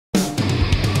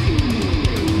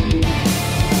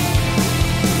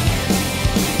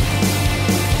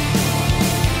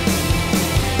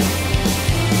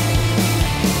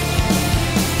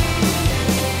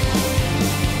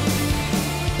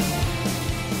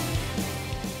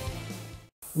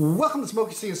Welcome to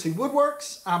Smokey CNC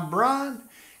Woodworks. I'm Brian,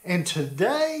 and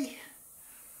today,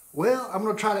 well, I'm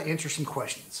going to try to answer some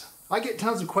questions. I get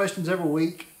tons of questions every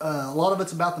week. A lot of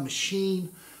it's about the machine.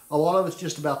 A lot of it's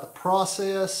just about the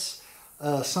process.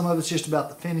 Some of it's just about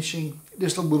the finishing.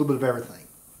 Just a little bit of everything.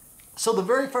 So the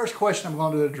very first question I'm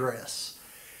going to address.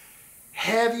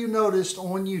 Have you noticed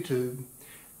on YouTube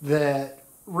that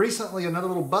recently another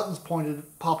little button's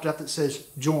popped up that says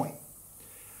join?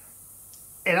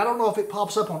 And I don't know if it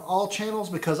pops up on all channels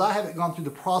because I haven't gone through the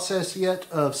process yet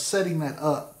of setting that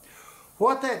up.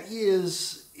 What that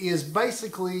is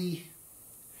basically,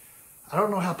 I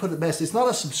don't know how to put it best. It's not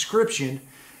a subscription.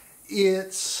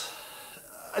 It's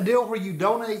a deal where you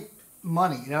donate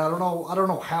money. Now, I don't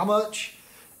know how much.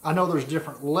 I know there's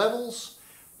different levels.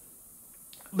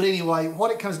 But anyway,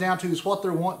 what it comes down to is what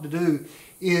they're wanting to do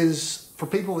is for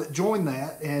people that join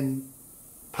that and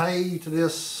pay to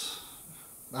this.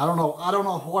 I don't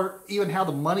know even how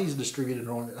the money's distributed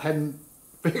on it. I hadn't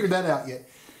figured that out yet.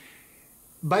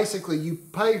 Basically, you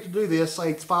pay to do this,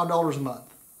 say it's $5 a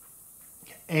month.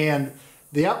 And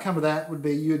the outcome of that would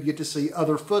be you'd get to see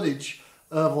other footage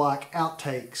of like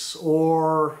outtakes,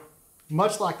 or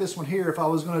much like this one here, if I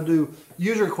was going to do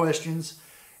user questions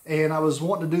and I was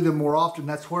wanting to do them more often,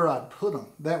 that's where I'd put them.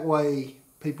 That way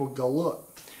people go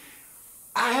look.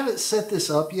 I haven't set this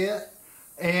up yet.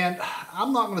 And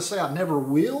I'm not going to say I never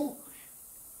will.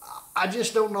 I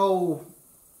just don't know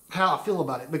how I feel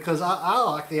about it because I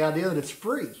like the idea that it's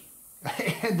free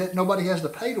and that nobody has to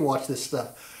pay to watch this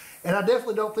stuff. And I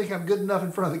definitely don't think I'm good enough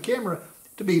in front of the camera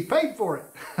to be paid for it.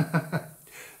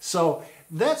 So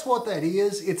that's what that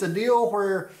is. It's a deal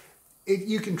where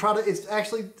you can try to, it's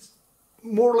actually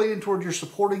more leaning towards you're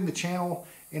supporting the channel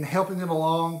and helping them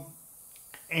along.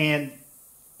 And,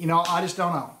 you know, I just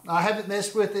don't know. I haven't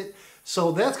messed with it.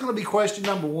 So that's going to be question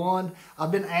number one.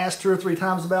 I've been asked 2 or 3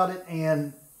 times about it,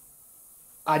 and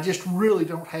I just really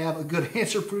don't have a good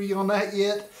answer for you on that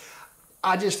yet.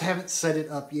 I just haven't set it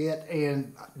up yet,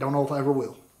 and I don't know if I ever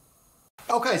will.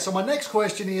 Okay, so my next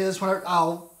question is, when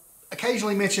I'll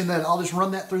occasionally mention that I'll just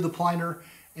run that through the planer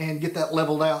and get that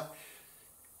leveled out.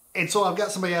 And so I've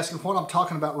got somebody asking what I'm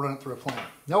talking about running through a planer.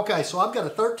 Okay, so I've got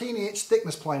a 13-inch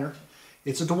thickness planer.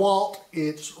 It's a Dewalt.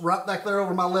 It's right back there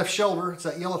over my left shoulder. It's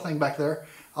that yellow thing back there.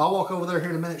 I'll walk over there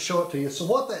here in a minute and show it to you. So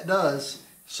what that does,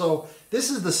 so this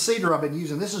is the cedar I've been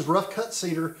using. This is rough cut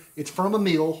cedar. It's from a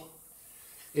mill.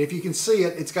 If you can see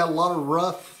it, it's got a lot of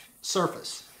rough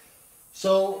surface.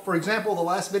 So for example, the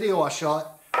last video I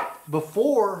shot,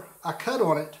 before I cut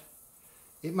on it,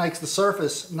 it makes the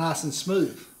surface nice and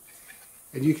smooth.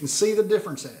 And you can see the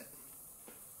difference in it.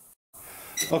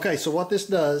 Okay, so what this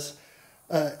does,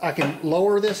 I can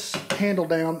lower this handle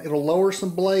down. It'll lower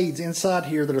some blades inside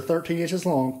here that are 13 inches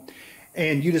long,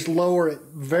 and you just lower it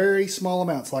very small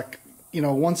amounts, like, you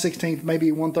know, 1/16,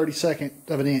 maybe 1/32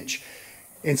 of an inch.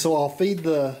 And so I'll feed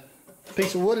the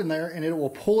piece of wood in there, and it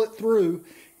will pull it through,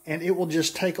 and it will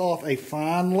just take off a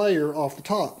fine layer off the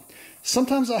top.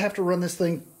 Sometimes I have to run this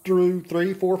thing through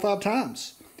 3, 4, 5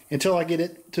 times until I get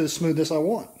it to the smoothness I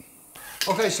want.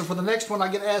 Okay, so for the next one, I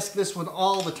get asked this one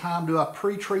all the time. Do I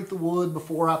pre-treat the wood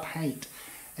before I paint?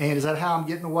 And is that how I'm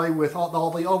getting away with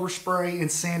all the overspray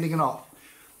and sanding it off?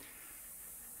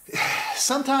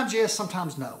 Sometimes yes,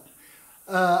 sometimes no.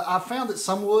 I've found that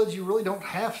some woods you really don't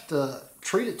have to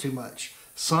treat it too much.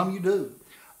 Some you do.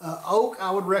 Oak,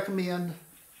 I would recommend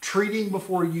treating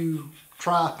before you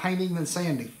try painting and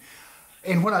sanding.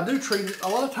 And when I do treat it, a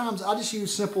lot of times I just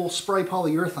use simple spray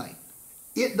polyurethane.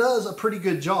 It does a pretty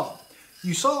good job.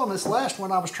 You saw on this last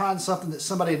one, I was trying something that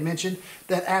somebody had mentioned,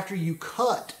 that after you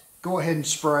cut, go ahead and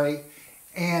spray,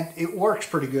 and it works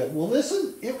pretty good. Well,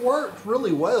 listen, it worked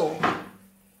really well,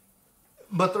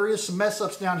 but there is some mess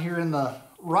ups down here in the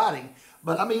writing.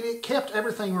 But I mean, it kept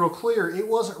everything real clear. It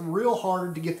wasn't real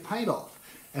hard to get the paint off.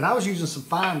 And I was using some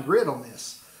fine grit on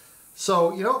this.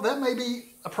 So, you know, that may be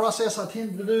a process I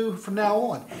tend to do from now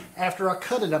on. After I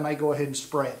cut it, I may go ahead and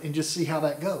spray it and just see how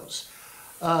that goes.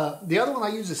 The other one I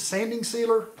use is sanding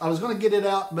sealer. I was going to get it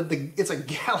out, but it's a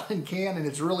gallon can and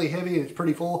it's really heavy and it's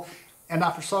pretty full. And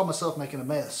I foresaw myself making a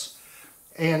mess.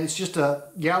 And it's just a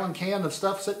gallon can of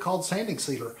stuff called sanding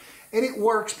sealer. And it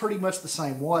works pretty much the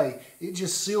same way. It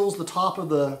just seals the top of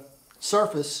the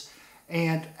surface.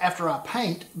 And after I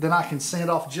paint, then I can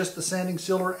sand off just the sanding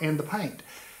sealer and the paint.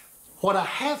 What I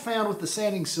have found with the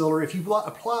sanding sealer, if you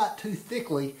apply it too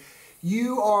thickly,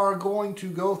 you are going to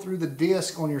go through the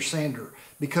disc on your sander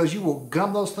because you will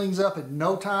gum those things up in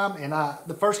no time. And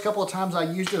the first couple of times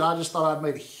I used it, I just thought I'd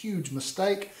made a huge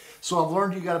mistake. So I've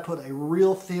learned you got to put a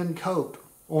real thin coat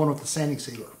on with the sanding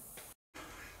sealer.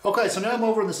 Okay, so now I'm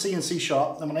over in the CNC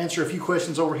shop. I'm going to answer a few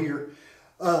questions over here.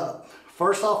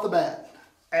 First off the bat,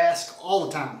 ask all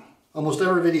the time. Almost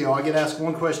every video I get asked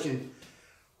one question: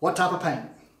 what type of paint?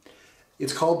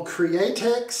 It's called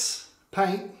Createx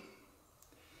paint.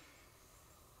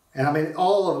 And I mean,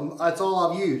 all of them, that's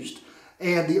all I've used.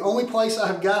 And the only place I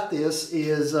have got this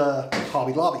is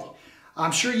Hobby Lobby.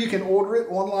 I'm sure you can order it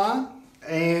online,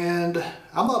 and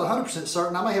I'm not 100%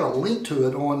 certain. I may have a link to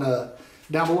it on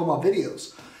down below my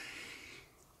videos.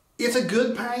 It's a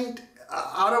good paint.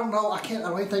 I don't know. I don't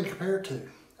have anything to compare it to.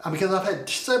 Because I've had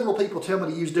several people tell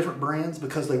me to use different brands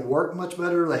because they work much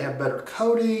better, they have better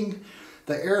coating,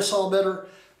 they aerosol better.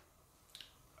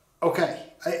 Okay,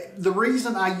 the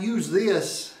reason I use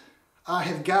this, I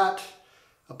have got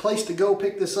a place to go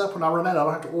pick this up when I run out. I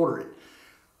don't have to order it.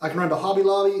 I can run to Hobby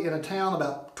Lobby in a town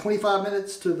about 25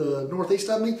 minutes to the northeast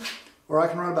of me, or I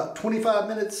can run about 25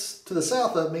 minutes to the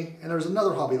south of me, and there's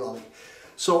another Hobby Lobby.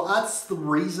 So that's the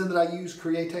reason that I use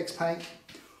Createx paint.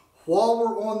 While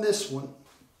we're on this one,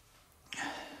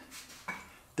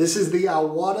 this is the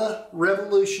Iwata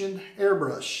Revolution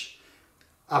airbrush.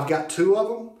 I've got two of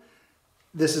them.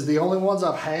 This is the only ones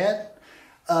I've had.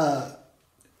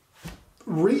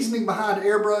 Reasoning behind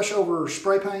airbrush over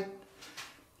spray paint,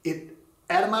 it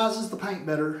atomizes the paint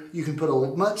better. You can put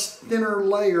a much thinner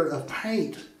layer of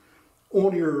paint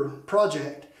on your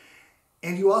project,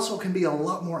 and you also can be a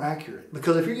lot more accurate,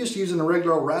 because if you're just using a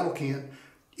regular old rattle can,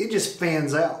 it just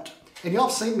fans out. And y'all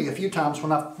have seen me a few times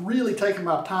when I've really taken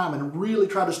my time and really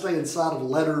tried to stay inside of the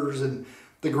letters and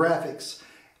the graphics.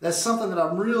 That's something that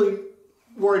I'm really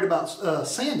worried about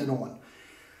sanding on.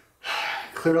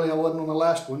 Clearly I wasn't on the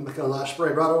last one because I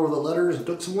sprayed right over the letters and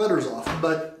took some letters off,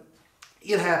 but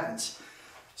it happens.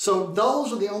 So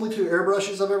those are the only two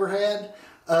airbrushes I've ever had.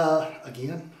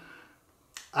 Again,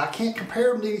 I can't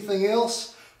compare them to anything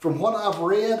else. From what I've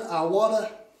read,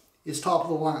 Iwata is top of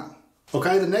the line.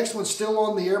 Okay, the next one's still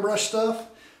on the airbrush stuff.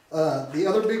 The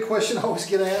other big question I always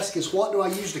get asked is, what do I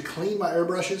use to clean my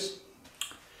airbrushes?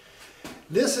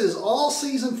 This is all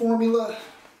season formula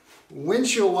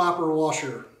windshield wiper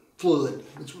washer fluid.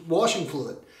 It's washing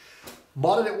fluid.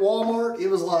 Bought it at Walmart. It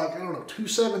was like, I don't know,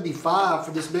 $2.75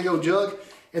 for this big old jug.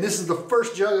 And this is the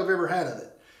first jug I've ever had of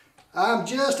it. I'm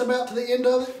just about to the end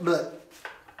of it, but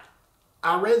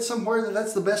I read somewhere that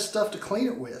that's the best stuff to clean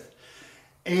it with.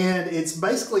 And it's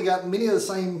basically got many of the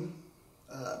same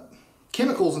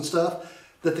chemicals and stuff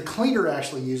that the cleaner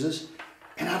actually uses.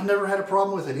 And I've never had a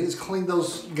problem with it. It has cleaned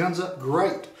those guns up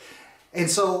great. And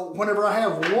so whenever I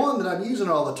have one that I'm using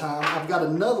all the time, I've got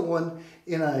another one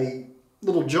in a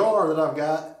little jar that I've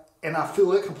got, and I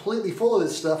fill it completely full of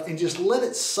this stuff and just let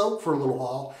it soak for a little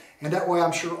while. And that way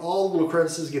I'm sure all the little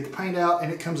crevices get the paint out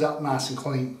and it comes out nice and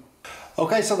clean.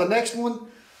 Okay, so the next one,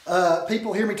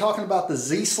 people hear me talking about the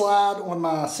Z-slide on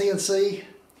my CNC,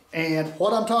 and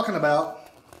what I'm talking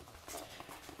about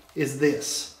is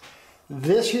this.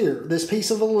 This here, this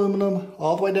piece of aluminum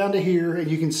all the way down to here,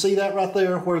 and you can see that right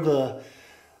there where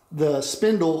the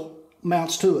spindle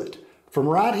mounts to it. From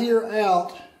right here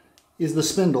out is the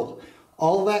spindle.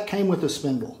 All of that came with the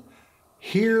spindle.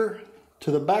 Here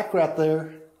to the back right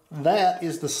there, that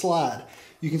is the slide.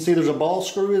 You can see there's a ball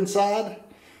screw inside,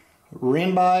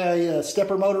 ran by a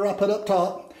stepper motor I put up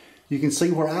top. You can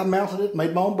see where I mounted it,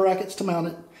 made my own brackets to mount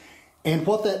it. And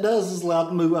what that does is allow it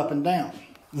to move up and down.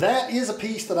 That is a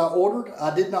piece that I ordered.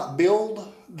 I did not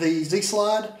build the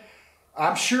Z-slide.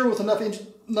 I'm sure with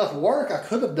enough work I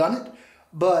could have done it,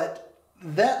 but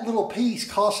that little piece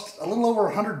cost a little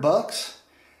over $100.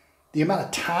 The amount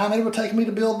of time it would take me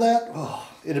to build that, oh,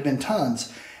 it'd have been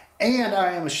tons. And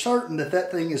I am certain that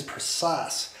that thing is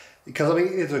precise, because I mean,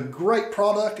 it's a great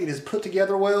product. It is put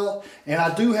together well, and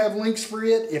I do have links for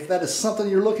it. If that is something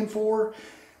you're looking for,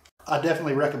 I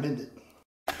definitely recommend it.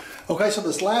 Okay, so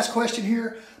this last question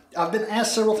here, I've been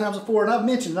asked several times before, and I've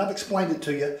mentioned it, I've explained it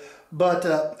to you, but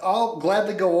I'll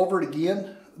gladly go over it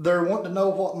again. They're wanting to know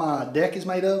what my deck is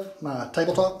made of, my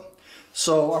tabletop.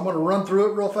 So I'm going to run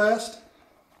through it real fast.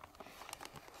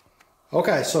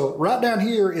 Okay, so right down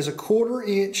here is a 1/4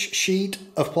 inch sheet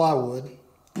of plywood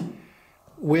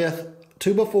with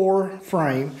 2x4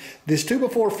 frame. This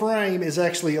 2x4 frame is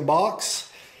actually a box.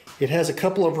 It has a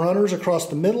couple of runners across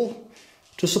the middle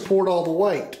to support all the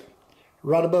weight.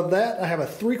 Right above that, I have a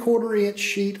 3/4 inch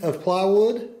sheet of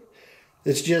plywood.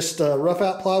 It's just rough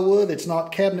out plywood. It's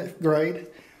not cabinet grade.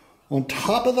 On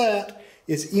top of that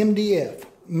is MDF,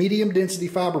 medium density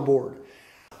fiberboard.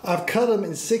 I've cut them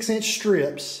in 6-inch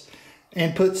strips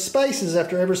and put spaces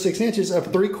after every 6 inches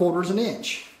of 3/4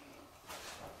 inch.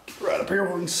 Right up here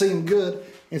where we can see them good.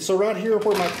 And so right here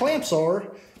where my clamps are,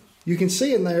 you can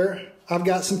see in there, I've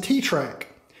got some T-track.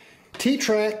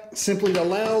 T-track simply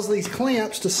allows these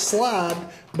clamps to slide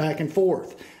back and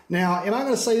forth. Now, am I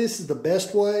going to say this is the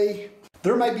best way?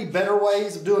 There may be better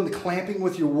ways of doing the clamping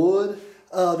with your wood.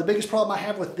 The biggest problem I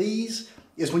have with these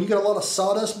is when you get a lot of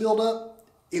sawdust buildup,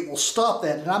 it will stop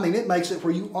that. And I mean, it makes it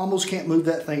where you almost can't move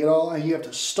that thing at all, and you have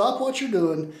to stop what you're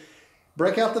doing,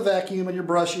 break out the vacuum and your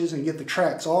brushes, and get the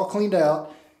tracks all cleaned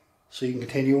out so you can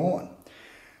continue on.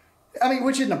 I mean,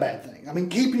 which isn't a bad thing. I mean,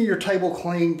 keeping your table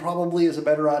clean probably is a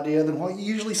better idea than what you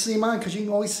usually see mine, because you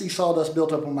can always see sawdust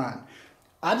built up on mine.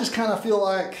 I just kind of feel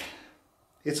like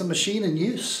it's a machine in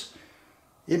use.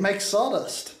 It makes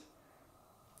sawdust.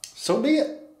 So be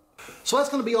it. So that's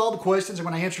going to be all the questions I'm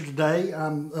going to answer today.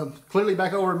 I'm clearly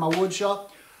back over in my wood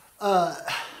shop.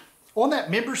 On that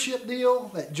membership deal,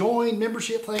 that join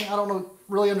membership thing, I don't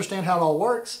really understand how it all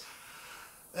works.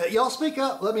 Y'all speak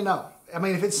up, let me know. I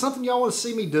mean, if it's something y'all want to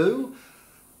see me do,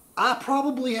 I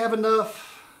probably have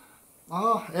enough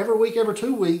every week, every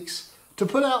 2 weeks to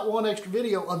put out one extra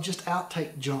video of just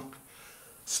outtake junk.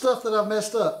 Stuff that I've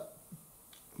messed up.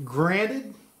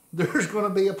 Granted, there's going to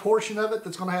be a portion of it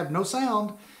that's going to have no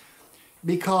sound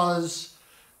because,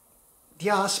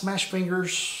 yeah, I smash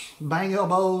fingers, bang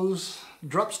elbows,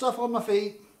 drop stuff on my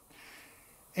feet,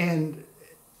 and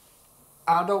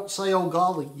I don't say oh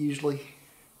golly usually.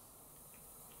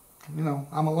 You know,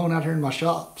 I'm alone out here in my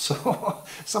shop, so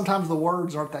sometimes the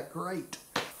words aren't that great.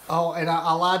 Oh, and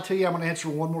I lied to you. I'm going to answer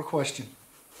one more question.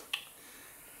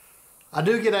 I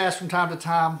do get asked from time to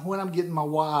time when I'm getting my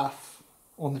wife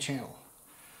on the channel.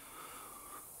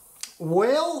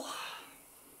 Well,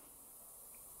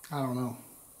 I don't know.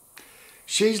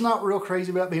 She's not real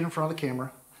crazy about being in front of the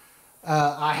camera.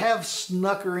 I have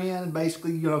snuck her in and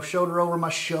basically, you know, showed her over my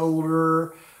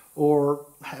shoulder or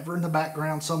have her in the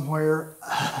background somewhere.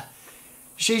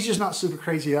 She's just not super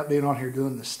crazy about being on here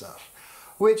doing this stuff,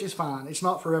 which is fine. It's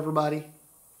not for everybody.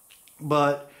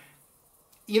 But,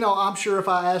 you know, I'm sure if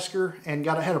I asked her and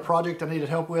had a project I needed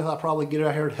help with, I'd probably get her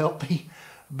out here to help me.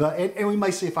 But and we may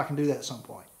see if I can do that at some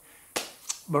point.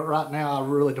 But right now, I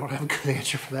really don't have a good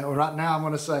answer for that one. Right now, I'm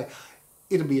going to say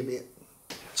it'll be a bit.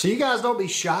 So you guys don't be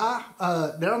shy.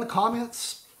 Down in the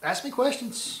comments, ask me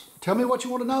questions. Tell me what you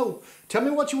want to know. Tell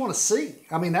me what you want to see.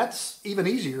 I mean, that's even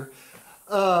easier.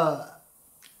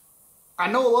 I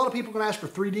know a lot of people are going to ask for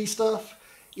 3D stuff.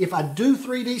 If I do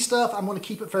 3D stuff, I'm going to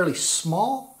keep it fairly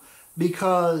small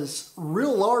because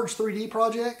real large 3D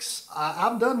projects,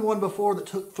 I've done one before that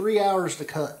took 3 hours to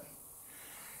cut.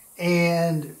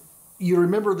 And you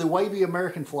remember the wavy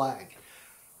American flag.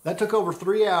 That took over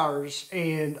 3 hours,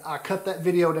 and I cut that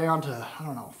video down to, I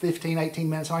don't know, 15, 18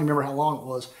 minutes. I don't remember how long it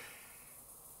was.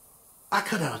 I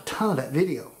cut out a ton of that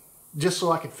video just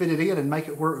so I could fit it in and make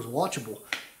it where it was watchable.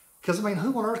 Because, I mean,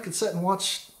 who on earth could sit and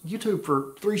watch YouTube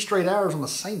for 3 straight hours on the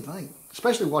same thing?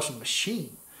 Especially watching a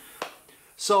machine.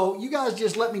 So you guys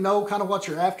just let me know kind of what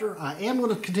you're after. I am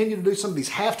going to continue to do some of these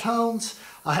halftones.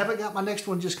 I haven't got my next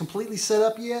one just completely set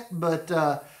up yet, but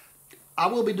I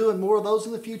will be doing more of those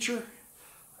in the future.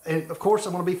 And of course,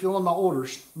 I'm going to be filling my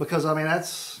orders because, I mean,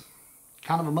 that's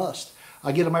kind of a must.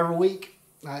 I get them every week,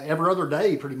 every other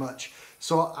day pretty much.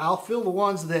 So I'll fill the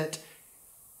ones that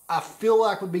I feel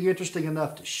like would be interesting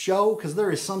enough to show, because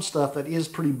there is some stuff that is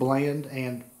pretty bland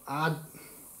and I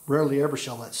rarely ever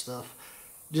show that stuff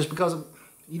just because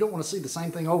you don't want to see the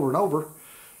same thing over and over.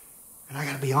 And I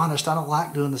got to be honest, I don't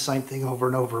like doing the same thing over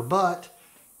and over, but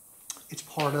it's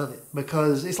part of it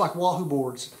because it's like Wahoo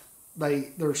boards.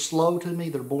 They're slow to me,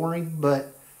 they're boring,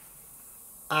 but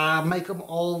I make them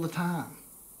all the time.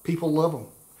 People love them.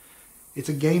 It's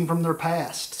a game from their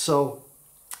past, so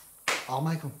I'll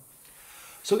make them.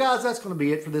 So guys, that's going to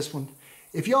be it for this one.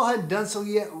 If y'all hadn't done so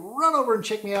yet, run over and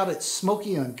check me out at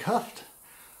Smokey Uncuffed.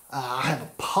 I have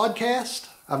a podcast.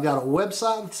 I've got a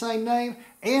website with the same name,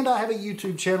 and I have a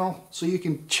YouTube channel, so you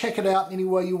can check it out any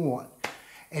way you want.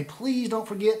 And please don't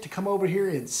forget to come over here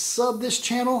and sub this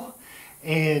channel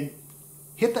and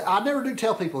hit the, I never do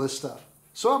tell people this stuff,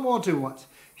 so I'm going to once.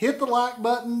 Hit the like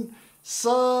button,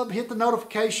 sub, hit the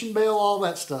notification bell, all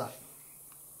that stuff.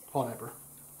 Whatever.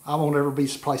 I won't ever be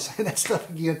surprised saying that stuff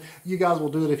again. You guys will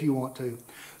do it if you want to.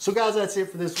 So guys, that's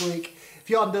it for this week. If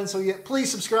y'all haven't done so yet,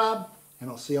 please subscribe, and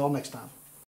I'll see y'all next time.